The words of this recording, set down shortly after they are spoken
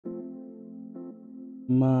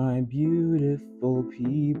My beautiful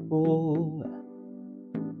people.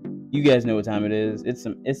 You guys know what time it is. It's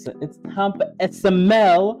time for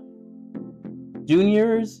SML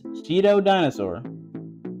Junior's Cheeto Dinosaur.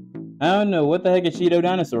 I don't know what the heck a Cheeto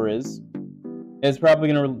Dinosaur is. It's probably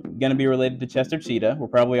gonna be related to Chester Cheetah. We're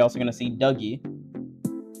probably also gonna see Dougie,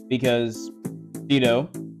 because Cheeto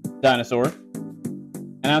Dinosaur.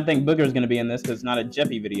 And I don't think Booger's gonna be in this because it's not a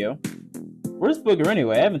Jeffy video. Where's Booger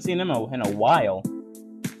anyway? I haven't seen him in a while.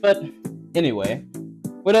 But anyway,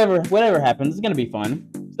 whatever happens, it's gonna be fun.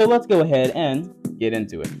 So let's go ahead and get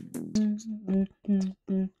into it.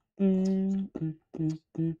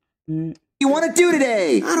 You want to do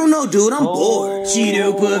today? I don't know, dude. I'm bored.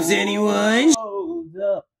 Cheeto Puffs, anyone? Hold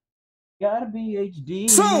up. Gotta be HD.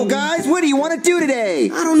 So, guys, what do you want to do today?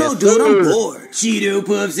 I don't know, dude. I'm bored. Cheeto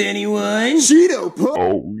Puffs, anyone? Cheeto Puffs.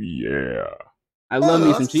 Oh, yeah. I love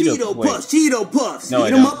me some Cheeto Puffs. Cheeto Puffs. No,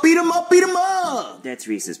 Eat 'em up, beat 'em up, beat 'em up. That's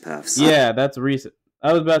Reese's Puffs. Yeah, that's Reese's.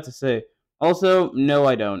 I was about to say. Also, no,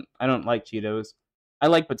 I don't. I don't like Cheetos. I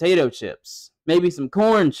like potato chips. Maybe some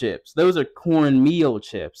corn chips. Those are cornmeal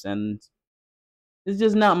chips, and it's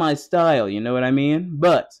just not my style, you know what I mean?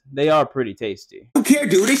 But they are pretty tasty. I don't care,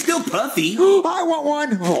 dude. They still puffy. I want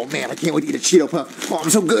one. Oh, man, I can't wait to eat a Cheeto Puff. Oh, I'm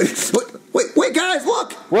so good. Wait, guys,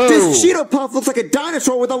 look. Whoa. This Cheeto Puff looks like a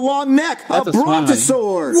dinosaur with a long neck. That's a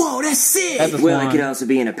brontosaur. Whoa, that's sick. That's a Well, swan. it could also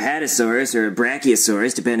be an Apatosaurus or a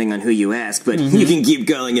Brachiosaurus, depending on who you ask, but you can keep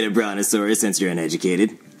calling it a Brontosaurus since you're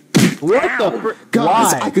uneducated. What the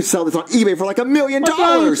Guys, Why? I could sell this on eBay for like $1 million. What's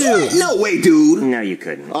wrong with you? No way, dude. No, you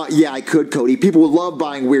couldn't. Yeah, I could, Cody. People would love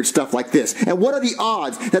buying weird stuff like this. And what are the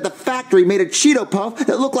odds that the factory made a Cheeto Puff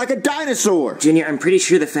that looked like a dinosaur? Junior, I'm pretty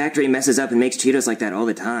sure the factory messes up and makes Cheetos like that all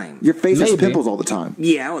the time. Your face has Maybe. pimples all the time.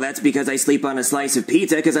 Yeah, well, that's because I sleep on a slice of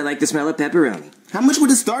pizza because I like the smell of pepperoni. How much would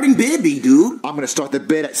the starting bid be, dude? I'm going to start the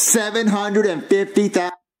bid at $750,000.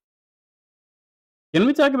 Can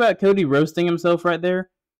we talk about Cody roasting himself right there?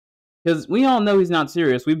 Because we all know he's not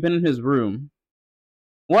serious. We've been in his room.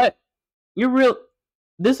 What? You're real...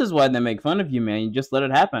 This is why they make fun of you, man. You just let it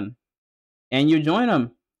happen. And you join them.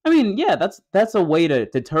 I mean, yeah, that's a way to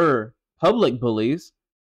deter public bullies.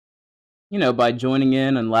 You know, by joining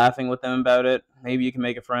in and laughing with them about it. Maybe you can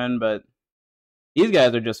make a friend, but... These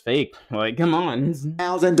guys are just fake. Like, come on.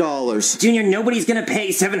 $1,000. Junior, nobody's gonna pay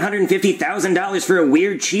 $750,000 for a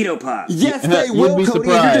weird Cheeto Puff. Yes, they You'd will, be Cody.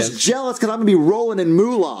 You're surprised. just jealous because I'm going to be rolling in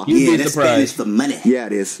moolah. You'd be that's surprised. Spanish for money. Yeah,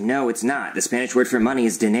 it is. No, it's not. The Spanish word for money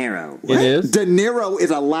is dinero. It is? De Niro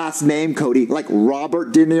is a last name, Cody. Like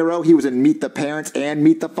Robert De Niro. He was in Meet the Parents and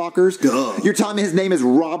Meet the Fuckers. Duh. You're telling me his name is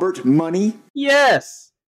Robert Money?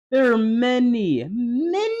 Yes! There are many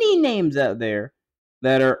names out there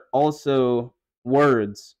that are also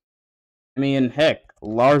words. I mean, heck,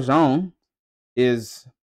 l'argent is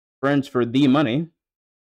French for the money.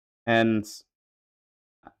 And,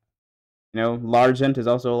 you know, l'argent is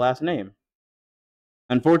also a last name.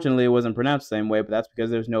 Unfortunately, it wasn't pronounced the same way, but that's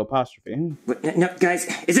because there's no apostrophe. No, guys,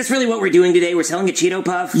 is this really what we're doing today? We're selling a Cheeto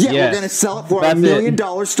Puff? Yeah, Yes. we're going to sell it for That's $1 million.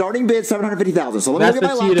 it. Starting bid $750,000. So let me That's look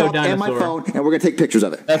at my the Cheeto laptop and my Dinosaur. phone, and we're going to take pictures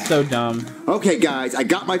of it. That's so dumb. Okay, guys, I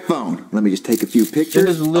got my phone. Let me just take a few pictures.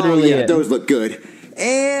 This is literally oh, yeah, it. those look good.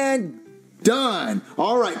 And done.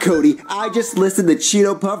 All right, Cody. I just listed the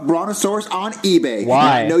Cheeto Puff Brontosaurus on eBay.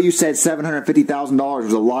 Why? And I know you said $750,000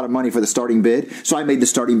 was a lot of money for the starting bid, so I made the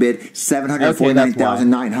starting bid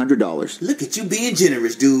 $749,900. Look at you being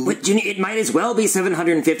generous, dude. But Junior, it might as well be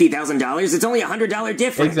 $750,000. It's only $100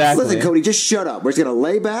 difference. Exactly. Listen, Cody, just shut up. We're just going to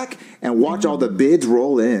lay back and watch all the bids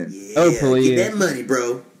roll in. Oh, please. Get that money,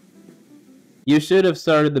 bro. You should have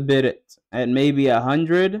started the bid at maybe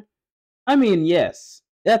 100. I mean, yes,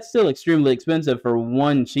 that's still extremely expensive for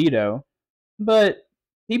one Cheeto, but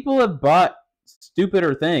people have bought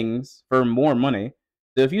stupider things for more money.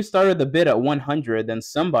 So if you started the bid at 100, then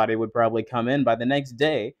somebody would probably come in by the next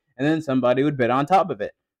day, and then somebody would bid on top of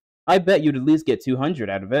it. I bet you'd at least get 200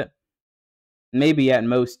 out of it. Maybe at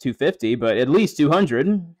most 250, but at least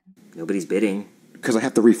 200. Nobody's bidding. Because I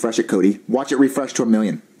have to refresh it, Cody. Watch it refresh to $1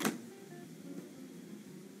 million.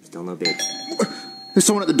 Still no bids. There's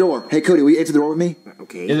someone at the door. Hey, Cody, will you answer the door with me?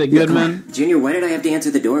 Okay. Is it Goodman? Junior, why did I have to answer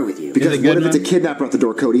the door with you? Because it what if it's a Goodman? kidnapper at the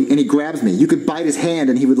door, Cody, and he grabs me? You could bite his hand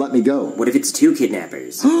and he would let me go. What if it's two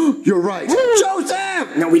kidnappers? You're right.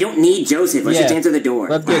 Joseph! No, we don't need Joseph. Let's Yeah. just answer the door.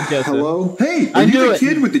 Let's get Joseph. Hello? Hey, I are knew you the it.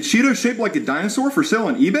 kid with the Cheeto shaped like a dinosaur for sale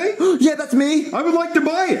on eBay? Yeah, that's me. I would like to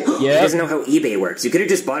buy it. He Yeah. doesn't know how eBay works. You could have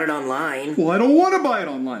just bought it online. Well, I don't want to buy it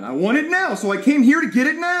online. I want it now, so I came here to get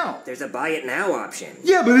it now. There's a buy it now option.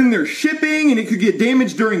 Yeah, but then there's shipping, and it could get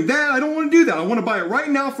damaged during that. I don't want to do that. I want to buy it right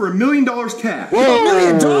now for $1 million cash. $1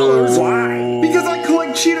 million? Why? Because I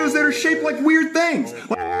collect Cheetos that are shaped shaped like weird things.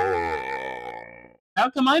 How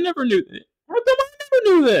come I never knew this? How come I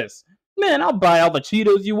never knew this? Man, I'll buy all the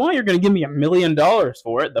Cheetos you want. You're gonna give me $1 million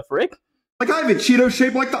for it. The frick? Like I have a Cheeto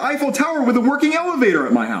shaped like the Eiffel Tower with a working elevator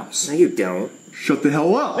at my house. No, you don't. Shut the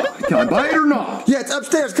hell up. Can I buy it or not? Yeah, it's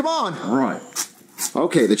upstairs. Come on. All right.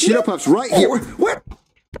 Okay, the Cheeto Puff's right here. Where?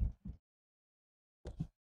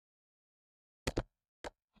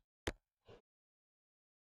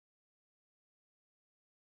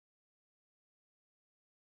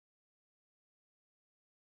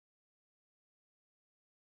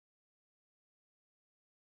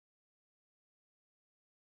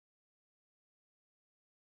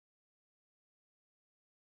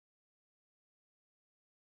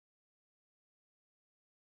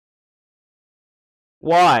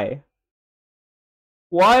 Why?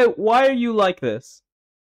 Why are you like this?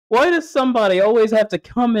 Why does somebody always have to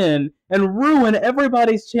come in and ruin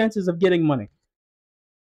everybody's chances of getting money?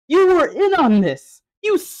 You were in on this.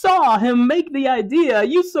 You saw him make the idea.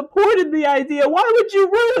 You supported the idea. Why would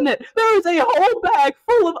you ruin it? There is a whole bag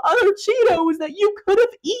full of other Cheetos that you could have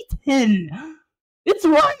eaten. It's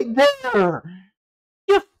right there.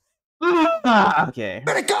 Okay.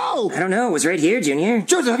 Where'd it go? I don't know. It was right here, Junior.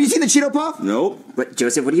 Joseph, have you seen the Cheeto Puff? Nope. What,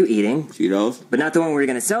 Joseph, what are you eating? Cheetos. But not the one we were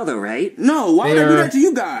going to sell, though, right? No, why would I do that to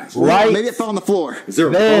you guys? Right. Maybe it fell on the floor. Is there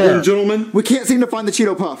a There. problem, gentlemen? We can't seem to find the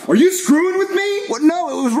Cheeto Puff. Are you screwing with me? Well,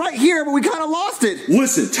 no, it was right here, but we kind of lost it.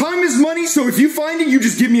 Listen, time is money, so if you find it, you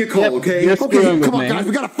just give me a call, Yep, okay? you're Okay, screwing with come on, me. guys,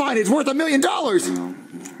 we gotta find it. It's worth $1 million.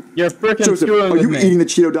 You're freaking Joseph, screwing are with you me. eating the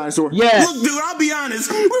Cheeto dinosaur? Yes. Look, dude, I'll be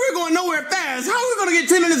honest. We were going nowhere fast. How are we going to get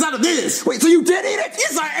 10 minutes out of this? Wait, so you did eat it?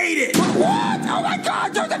 Yes, I ate it. What? Oh my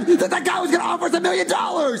God, Joseph! That guy was gonna offer us $1 million.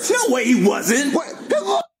 No way he wasn't. What?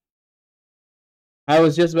 Look. I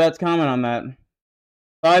was just about to comment on that.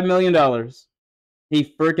 $5 million. He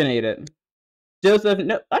freaking ate it. Joseph,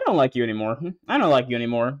 no, I don't like you anymore. I don't like you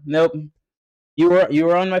anymore. Nope. You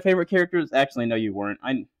were on my favorite characters. Actually, no, you weren't.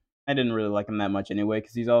 I didn't really like him that much anyway,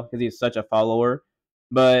 because he's such a follower.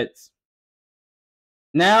 But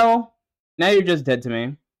now you're just dead to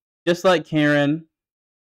me, just like Karen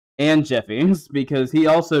and Jeffy, because he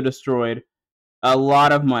also destroyed a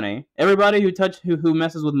lot of money. Everybody who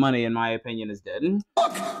messes with money, in my opinion, is dead.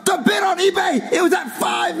 Look, the bid on eBay, it was at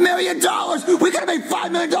 $5 million. We could have made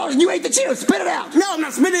 $5 million and you ate the Cheetos. Spit it out. No, I'm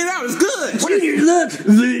not spitting it out. It's good. Junior, look!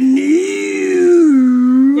 The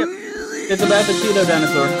news! Yep. It's about the Cheeto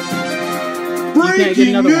dinosaur. can't get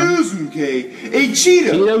Breaking another one. news, okay? A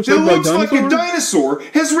Cheeto Cheeto that shaped like looks like a dinosaur? dinosaur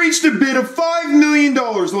has reached a bid of $5 million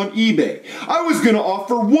on eBay. I was gonna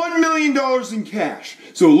offer $1 million in cash,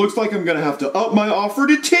 so it looks like I'm gonna have to up my offer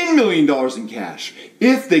to $10 million in cash,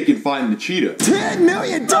 if they can find the Cheeto. $10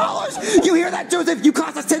 million? You hear that, Joseph? You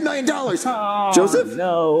cost us $10 million. Oh, Joseph?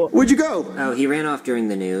 no. Where'd you go? Oh, he ran off during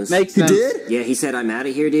the news. Makes He sense. did? Yeah, he said, I'm out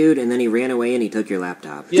of here, dude, and then he ran away and he took your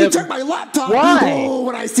laptop. He Yep. took my laptop. Why? Oh,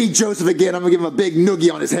 when I see Joseph again, I'm gonna give him a big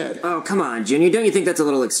noogie on his head. Oh, come on, Junior, don't you think that's a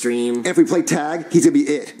little extreme? If we play tag, he's gonna be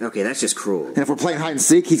it. Okay, that's just cruel. And if we're playing hide and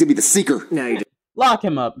seek, he's gonna be the seeker. No, you're just... Lock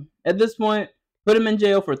him up. At this point, put him in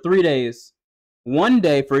jail for 3 days. 1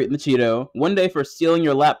 day for eating the Cheeto, 1 day for stealing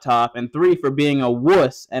your laptop, and 3 for being a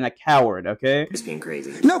wuss and a coward, okay? just being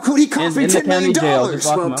crazy. No, Cody, he cost me In the $10 million. county jail, just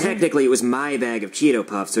lock him Well, up. technically, it was my bag of Cheeto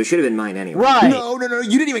Puffs, so it should have been mine anyway. Right. No,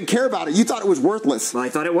 you didn't even care about it. You thought it was worthless. Well, I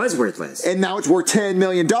thought it was worthless. And now it's worth $10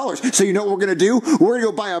 million. So you know what we're gonna do? We're gonna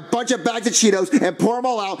go buy a bunch of bags of Cheetos and pour them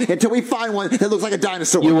all out until we find one that looks like a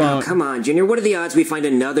dinosaur. You won't. Come on, Junior, what are the odds we find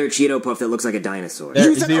another Cheeto Puff that looks like a dinosaur? There-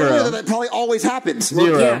 You said Zero. earlier that probably always happens.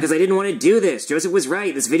 Zero. Yeah, because I didn't want to do this. Joseph was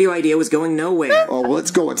right. This video idea was going nowhere. Oh, well, it's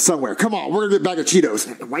going somewhere. Come on, we're gonna get a bag of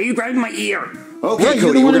Cheetos. Why are you grabbing my ear? Okay, Wait, you're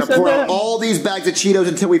Cody, the one we're who gonna said pour that? out all these bags of Cheetos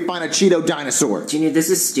until we find a Cheeto dinosaur. Junior, this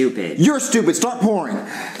is stupid. You're stupid. Start pouring.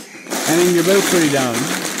 I mean, you're both pretty dumb.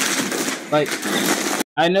 Like,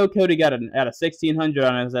 I know Cody got out of 1600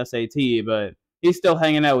 on his SAT, but he's still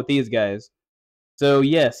hanging out with these guys. So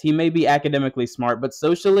yes, he may be academically smart, but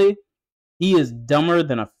socially, he is dumber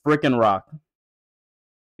than a frickin' rock.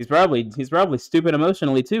 He's probably stupid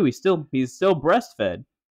emotionally too. He's still breastfed.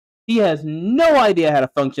 He has no idea how to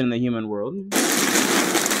function in the human world.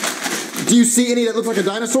 Do you see any that looks like a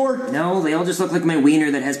dinosaur? No, they all just look like my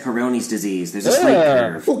wiener that has Peyronie's disease. There's a slight Ugh.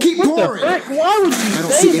 curve. Well, keep What the pouring. frick? Why would you I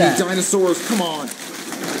don't say see that? any dinosaurs. Come on.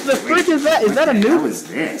 The frick is that? Is that a What nuke? was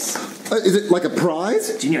this? Is it like a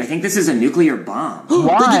prize? Junior, I think this is a nuclear bomb. They give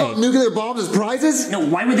Why? out nuclear bombs as prizes? No,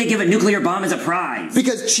 why would they give a nuclear bomb as a prize?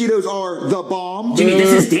 Because Cheetos are the bomb. Jimmy,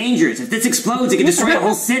 this is dangerous. If this explodes, it could destroy a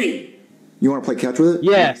whole city. You want to play catch with it?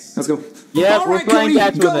 Yes. Let's go. Yep, All we're right, playing Cody,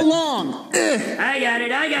 catch go with it. along. I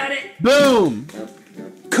got it. Boom!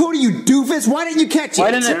 Cody, you doofus! Why didn't you catch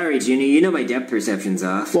it? Sorry, Junior, you know my depth perception's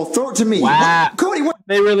off. Well, throw it to me. Wow. What? Cody, what?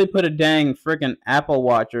 They really put a dang freaking Apple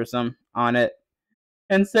Watch or some on it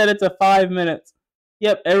and said it's a 5 minutes.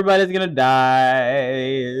 Yep, everybody's gonna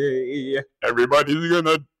die. Everybody's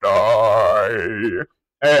gonna die.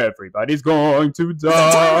 Everybody's going to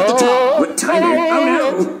die. What timer?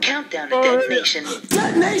 Oh no! Countdown to detonation.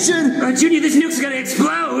 Detonation! Junior, this nuke's gonna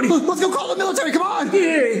explode! Let's go call the military, come on!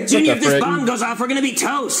 Yeah. Junior, if this frick? bomb goes off, we're gonna be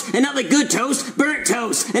toast. And not like good toast, burnt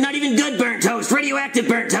toast. And not even good burnt toast, radioactive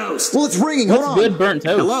burnt toast. Well, it's ringing, hold on. Good burnt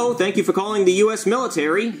toast. Hello, thank you for calling the U.S.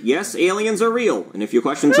 military. Yes, aliens are real. And if your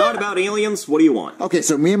question's not about aliens, what do you want? Okay,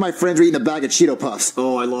 so me and my friends are eating a bag of Cheeto Puffs.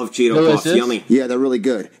 Oh, I love Cheeto Delicious. Puffs. Yummy. Yeah, they're really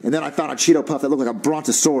good. And then I found a Cheeto Puff that looked like a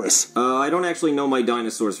Brontosaurus. I don't actually know my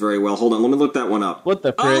dinosaurs very well. Hold on, let me look that one up. What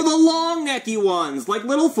the frick? Oh, the long necky ones, like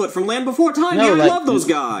Littlefoot from Land Before Time. No, Yeah, like- I love those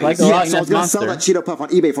guys. like a Yeah, Loch so I Ness was going to sell Monster. that Cheeto Puff on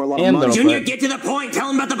eBay for a lot of And money. Little- Junior, get to the point. Tell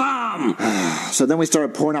him about the bomb. So then we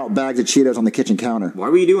started pouring out bags of Cheetos on the kitchen counter. Why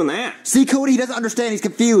were you doing that? See, Cody, he doesn't understand. He's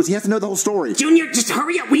confused. He has to know the whole story. Junior, just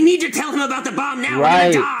hurry up. We need to tell him about the bomb now. Right.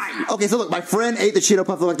 We're gonna die. Okay, so look, my friend ate the Cheeto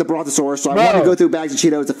Puff that looked like the Brontosaurus, so I Bro. wanted to go through bags of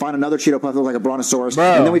Cheetos to find another Cheeto Puff that looked like a Brontosaurus, Bro.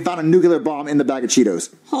 and then we found a nuclear bomb in the bag of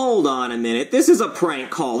Cheetos. Hold on a minute. This is a prank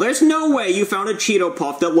call. There's no way you found a Cheeto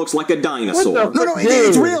Puff that looks like a dinosaur. What the- No, Dude.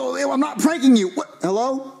 it's real. I'm not pranking you. What?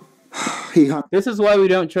 Hello? He hung. This is why we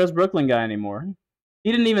don't trust Brooklyn guy anymore.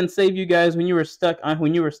 He didn't even save you guys when you were stuck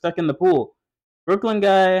in the pool. Brooklyn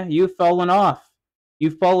guy, you've fallen off.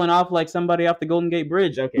 You've fallen off like somebody off the Golden Gate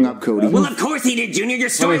Bridge. Okay. Up, Cody. Well, of course he did, Junior. Your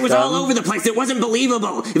story Wait, was all son. over the place. It wasn't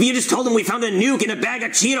believable. If you just told him we found a nuke in a bag of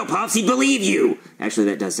Cheeto Puffs, he'd believe you. Actually,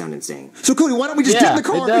 that does sound insane. So, Cody, why don't we just Yeah, get in the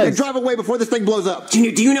car it does. and drive away before this thing blows up?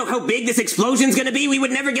 Junior, do you know how big this explosion's gonna be? We would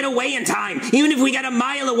never get away in time. Even if we got a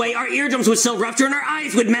mile away, our eardrums would still rupture and our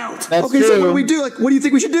eyes would melt. That's Okay, true. so what do we do? Like, what do you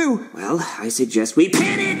think we should do? Well, I suggest we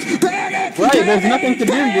Panic! Panic! Right, there's nothing to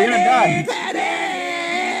do. You're gonna die. Panic!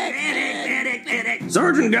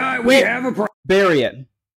 Sergeant Guy, we have a problem. Bury it.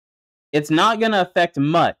 It's not going to affect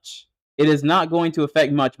much. It is not going to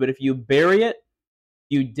affect much, but if you bury it,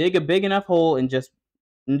 you dig a big enough hole and just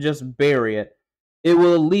bury it, it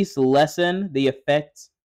will at least lessen the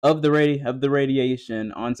effects of the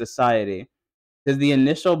radiation on society, because the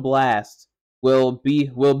initial blast will be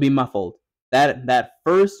muffled. That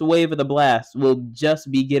first wave of the blast will just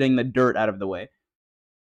be getting the dirt out of the way.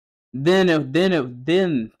 Then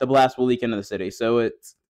the blast will leak into the city. So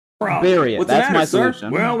it's bury it. What's the That's matter, my sir?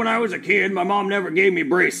 solution. Well, when I was a kid, my mom never gave me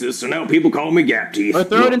braces, so now people call me gap teeth. Or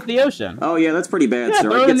throw it Look. into the ocean. Oh, yeah, that's pretty bad, Yeah,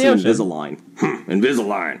 sir. throw it I'd in get the some ocean. Invisalign.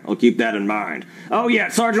 Invisalign. I'll keep that in mind. Oh, yeah,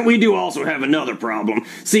 Sergeant, we do also have another problem.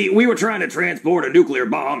 See, we were trying to transport a nuclear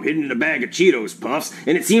bomb hidden in a bag of Cheetos Puffs,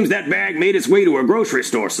 and it seems that bag made its way to a grocery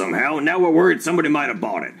store somehow, and now we're worried somebody might have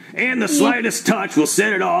bought it. And the slightest touch will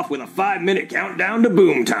set it off with a 5-minute countdown to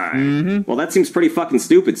boom time. Well, that seems pretty fucking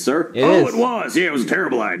stupid, sir. It Oh, is. it was. Yeah, it was a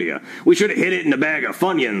terrible idea. We should have hid it in a bag of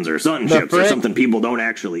Funyuns or Sun Chips or frick? something people don't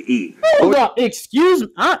actually eat. Hold on. Excuse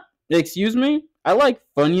me. I like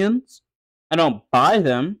Funyuns. I don't buy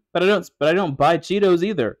them, but I don't buy Cheetos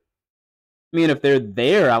either. I mean, if they're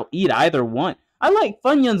there, I'll eat either one. I like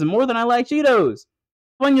Funyuns more than I like Cheetos.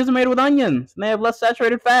 Funyuns are made with onions, and they have less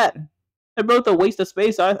saturated fat. They're both a waste of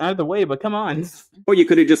space either way, but come on. Or you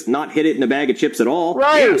could have just not hid it in a bag of chips at all.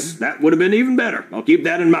 Right. Yes, that would have been even better. I'll keep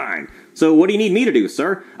that in mind. So what do you need me to do,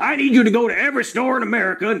 sir? I need you to go to every store in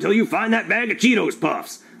America until you find that bag of Cheetos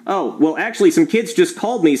Puffs. Oh, well, actually, some kids just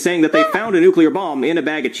called me saying that they found a nuclear bomb in a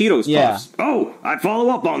bag of Cheetos Yeah. Puffs. Oh, I'd follow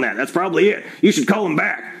up on that. That's probably it. You should call them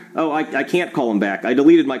back. Oh, I can't call them back. I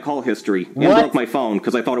deleted my call history and What? broke my phone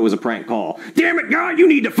because I thought it was a prank call. Damn it, God, you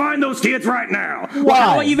need to find those kids right now. Well, how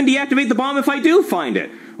do I Why? even deactivate the bomb if I do find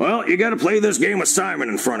it? Well, you gotta play this game with Simon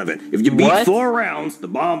in front of it. If you beat What? 4 rounds, the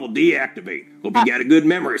bomb will deactivate. Hope you got a good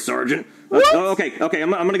memory, Sergeant. Okay, I'm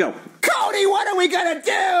gonna go. Cody, what are we gonna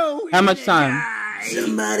do? How much time?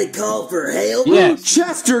 Somebody call for help? Yes.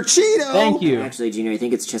 Chester Cheeto! Thank you. Actually, Junior, I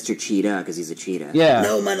think it's Chester Cheetah because he's a cheetah. Yeah.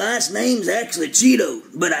 No, my last name's actually Cheeto,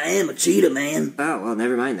 but I am a cheetah man. Oh, well,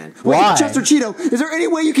 never mind then. Wait, Why? Chester Cheeto, is there any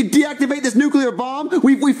way you can deactivate this nuclear bomb?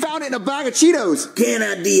 We found it in a bag of Cheetos. Can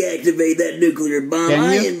I deactivate that nuclear bomb? Can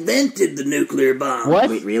I you? invented the nuclear bomb.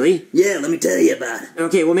 What? Wait, really? Yeah, let me tell you about it.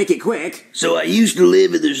 Okay, we'll make it quick. So I used to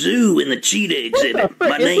live at the zoo in the cheetah exhibit. frick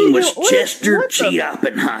My is name he was doing? Chester What the- Cheetah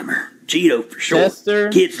Oppenheimer. Cheeto for short. Chester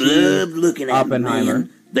Kids Cheetah loved looking at me, Oppenheimer. man.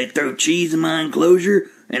 They'd throw cheese in my enclosure,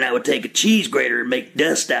 and I would take a cheese grater and make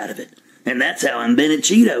dust out of it. And that's how I invented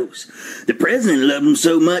Cheetos. The president loved them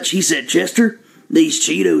so much, he said, Chester, these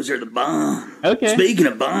Cheetos are the bomb. Okay. Speaking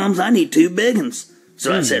of bombs, I need 2 big ones.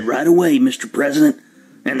 So I said right away, Mr. President,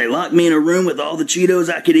 and they locked me in a room with all the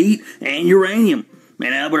Cheetos I could eat and uranium.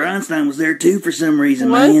 And Albert Einstein was there too for some reason,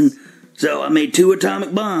 man. So I made 2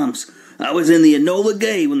 atomic bombs. I was in the Enola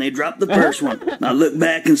Gay when they dropped the first one. I looked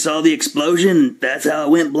back and saw the explosion, and that's how I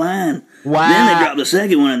went blind. Wow. Then they dropped the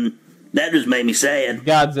second one, and that just made me sad.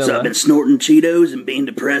 Godzilla. So I've been snorting Cheetos and being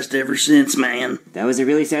depressed ever since, man. That was a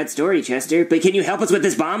really sad story, Chester. But can you help us with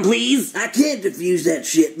this bomb, please? I can't defuse that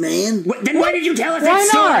shit, man. Then why did you tell us that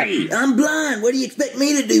story? I'm blind. What do you expect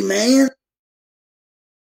me to do, man?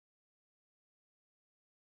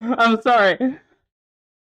 I'm sorry.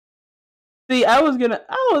 See, I was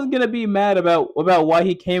gonna be mad about why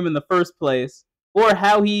he came in the first place, or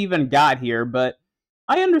how he even got here, but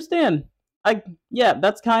I understand. Yeah,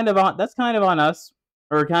 that's kind of on us,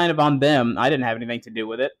 or kind of on them. I didn't have anything to do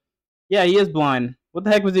with it. Yeah, he is blind. What the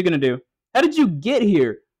heck was he gonna do? How did you get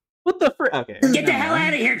here? What the frick? Okay. Get the hell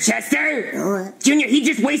out of here, Chester! Alright. Junior, he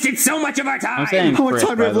just wasted so much of our time! I'm saying How much frick,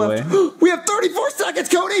 time do we by have the left? way. We have 34 seconds,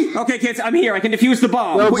 Cody! Okay, kids, I'm here. I can defuse the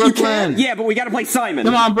bomb. Go, What, you Brooklyn. Yeah, but we gotta play Simon.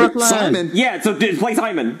 Come on, Brooklyn. Simon. Yeah, so play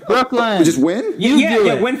Simon. Brooklyn. We just win? You do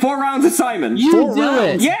it. Win 4 rounds of Simon. You 4 do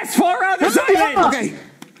rounds. it. Yes, 4 rounds of Simon! Okay.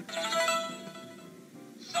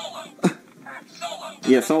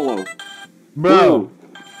 Yeah, solo. Bro.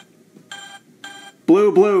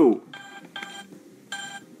 Blue, blue.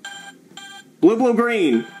 Blue, blue,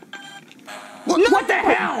 green. What the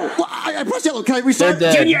hell? Well, I pressed yellow. Can I restart?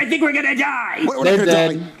 They're dead. Junior, I think we're gonna die! What They're are you dead.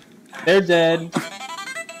 doing? They're dead.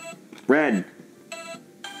 Red.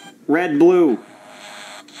 Red, blue.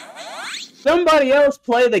 Somebody else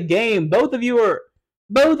play the game. Both of you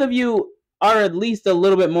are at least a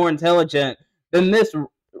little bit more intelligent than this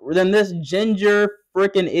ginger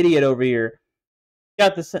frickin' idiot over here.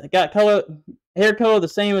 Got hair color the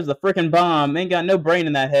same as the frickin' bomb. Ain't got no brain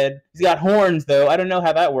in that head. He's got horns though. I don't know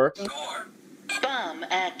how that works. Bomb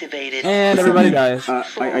activated. And everybody dies.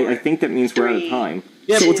 I think that means we're out of time.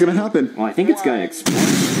 Yeah, So what's gonna happen? Well, I think it's gonna explode.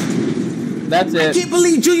 that's I it. can't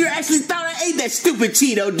believe Junior actually thought I ate that stupid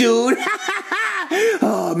Cheeto, dude.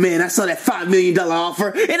 Oh, man, I saw that $5 million offer,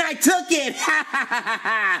 and I took it.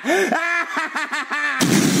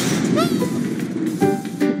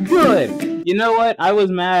 Good. You know what? I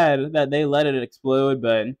was mad that they let it explode,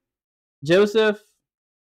 but Joseph,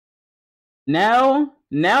 now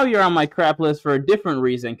you're on my crap list for a different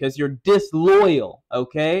reason, because you're disloyal,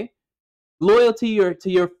 okay? Loyalty to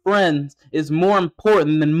your friends is more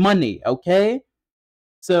important than money, okay?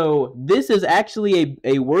 So this is actually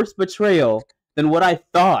a worse betrayal than what I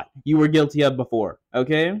thought you were guilty of before,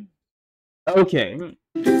 okay? Okay.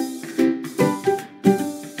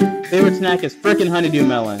 Favorite snack is frickin' honeydew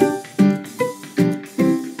melon.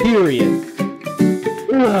 Period.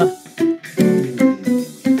 Ugh.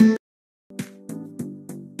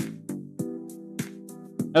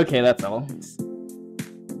 Okay, that's all.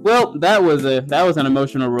 Well, that was an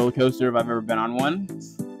emotional roller coaster if I've ever been on one.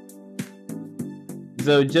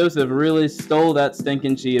 So Joseph really stole that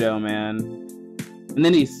stinking Cheeto, man. And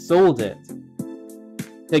then he sold it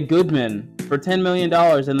to Goodman for $10 million,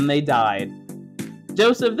 and then they died.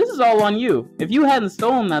 Joseph, this is all on you. If you hadn't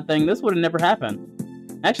stolen that thing, this would have never happened.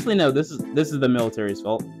 Actually, no, this is the military's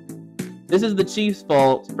fault. This is the chief's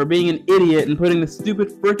fault for being an idiot and putting the stupid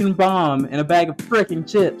frickin' bomb in a bag of frickin'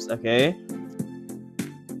 chips, okay?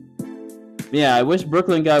 Yeah, I wish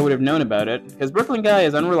Brooklyn Guy would have known about it, because Brooklyn Guy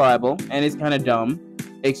is unreliable, and he's kind of dumb.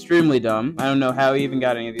 Extremely dumb. I don't know how he even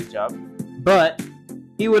got any of these jobs. But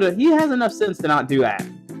he has enough sense to not do that.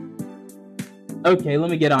 Okay,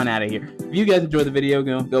 let me get on out of here. If you guys enjoyed the video,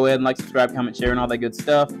 go ahead and like, subscribe, comment, share, and all that good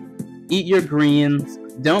stuff. Eat your greens.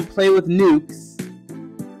 Don't play with nukes.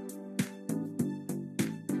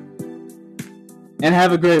 And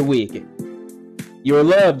have a great week. You're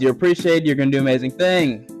loved, you're appreciated, you're going to do amazing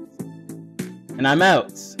things. And I'm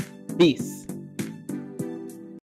out. Peace.